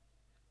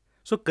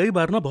कई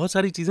बार ना बहुत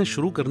सारी चीजें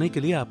शुरू करने के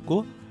लिए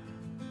आपको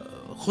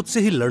खुद से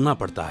ही लड़ना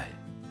पड़ता है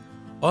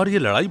और ये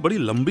लड़ाई बड़ी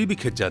लंबी भी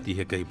खिंच जाती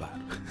है कई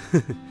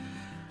बार।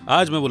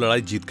 आज मैं वो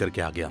लड़ाई जीत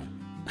करके आ गया हूं।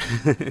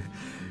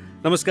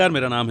 नमस्कार,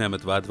 मेरा नाम है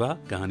अमित वाधवा,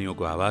 कहानियों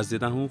को आवाज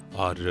देता हूं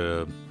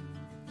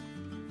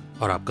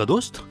और आपका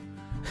दोस्त।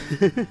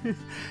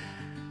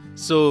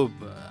 So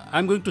I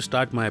am going to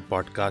start my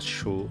podcast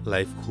show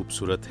life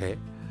खूबसूरत है।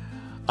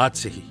 आज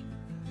से ही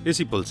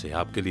इसी पल से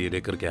आपके लिए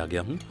लेकर के आ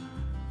गया हूं।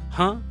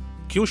 हाँ,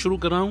 क्यों शुरू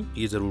कर रहा हूं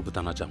ये जरूर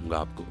बताना चाहूंगा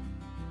आपको।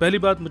 पहली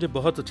बात, मुझे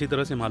बहुत अच्छी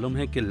तरह से मालूम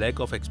है कि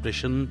lack of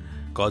expression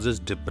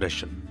causes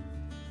depression.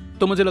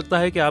 तो मुझे लगता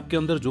है कि आपके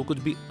अंदर जो कुछ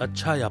भी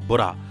अच्छा या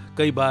बुरा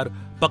कई बार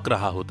पक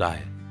रहा होता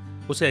है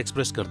उसे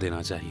एक्सप्रेस कर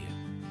देना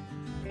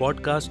चाहिए।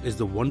 Podcast is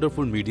the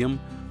wonderful medium,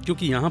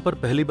 क्योंकि यहां पर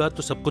पहली बात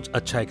तो सब कुछ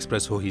अच्छा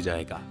एक्सप्रेस हो ही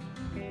जाएगा,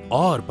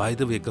 और बाय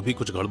द वे कभी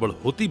कुछ गड़बड़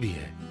होती भी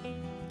है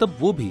तब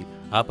वो भी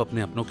आप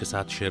अपने अपनों के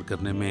साथ शेयर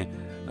करने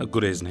में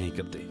गुरेज नहीं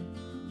करते।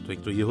 तो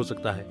एक तो ये हो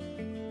सकता है।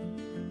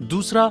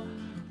 दूसरा,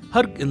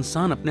 हर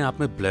इंसान अपने आप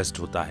में ब्लेस्ड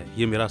होता है,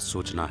 ये मेरा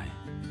सोचना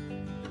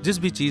है। जिस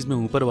भी चीज में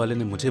ऊपर वाले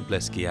ने मुझे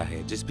ब्लेस किया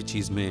है, जिस भी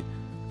चीज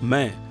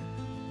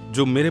में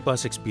जो मेरे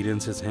पास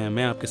एक्सपीरियंसेस हैं,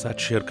 मैं आपके साथ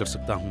शेयर कर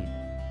सकता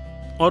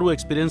हूं और वो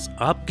एक्सपीरियंस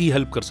आपकी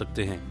हेल्प कर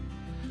सकते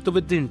हैं। तो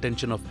with the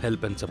intention of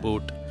help and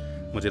support,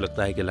 मुझे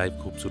लगता है कि लाइफ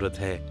खूबसूरत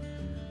है,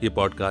 ये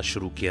पॉडकास्ट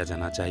शुरू किया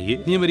जाना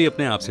चाहिए। ये मेरी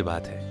अपने आप से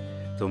बात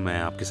है, तो मैं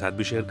आपके साथ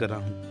भी शेयर कर रहा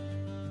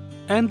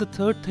हूं। And the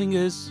third thing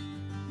is,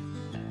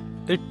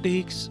 it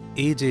takes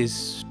ages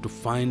to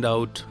find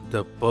out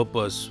the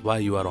purpose why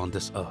you are on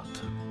this earth.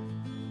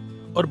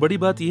 और बड़ी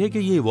बात यह है कि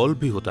ये इवॉल्व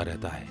भी होता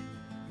रहता है।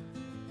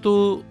 तो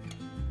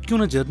क्यों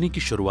ना जर्नी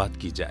की शुरुआत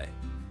की जाए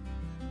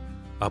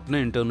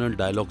अपने इंटरनल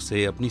डायलॉग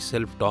से, अपनी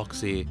सेल्फ टॉक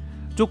से।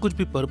 जो कुछ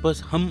भी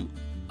पर्पस हम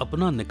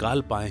अपना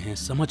निकाल पाए हैं,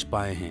 समझ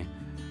पाए हैं,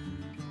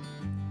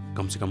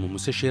 कम से कम हम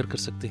उसे शेयर कर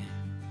सकते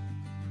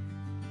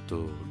हैं।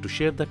 तो to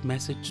share that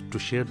message, to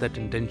share that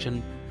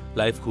intention,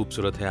 life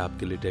खूबसूरत है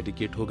आपके लिए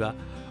डेडिकेट होगा।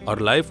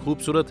 और लाइफ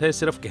खूबसूरत है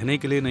सिर्फ कहने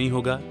के लिए नहीं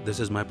होगा, this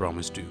is my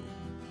promise to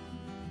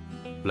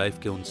you. Life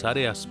के उन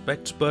सारे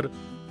एस्पेक्ट्स पर,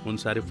 उन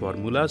सारे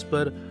फॉर्मूलाज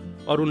पर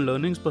और उन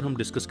लर्निंग्स पर हम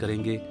डिस्कस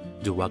करेंगे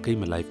जो वाकई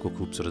में लाइफ को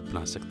खूबसूरत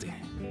बना सकते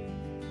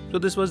हैं। तो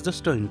this was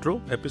just a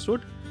intro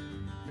episode.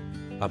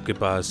 आपके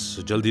पास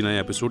जल्दी नए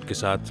एपिसोड के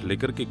साथ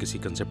लेकर के किसी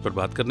कंसेप्ट पर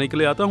बात करने के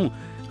लिए आता हूं।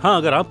 हाँ,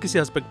 अगर आप किसी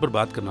एस्पेक्ट पर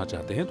बात करना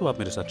चाहते हैं तो आप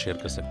मेरे साथ शेयर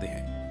कर सकते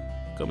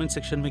हैं। कमेंट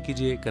सेक्शन में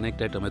कीजिए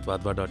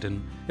connect@amitwadva.in,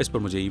 इस पर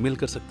मुझे ईमेल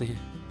कर सकते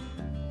हैं।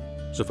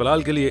 सो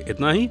फिलहाल के लिए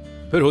इतना ही,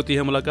 फिर होती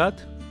है मुलाकात।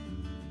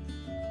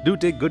 Do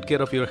take good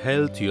care of your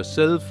health,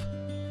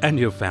 yourself and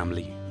your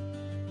family.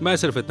 मैं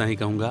सिर्फ इतना ही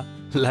कहूंगा,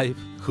 लाइफ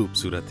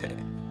खूबसूरत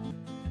है।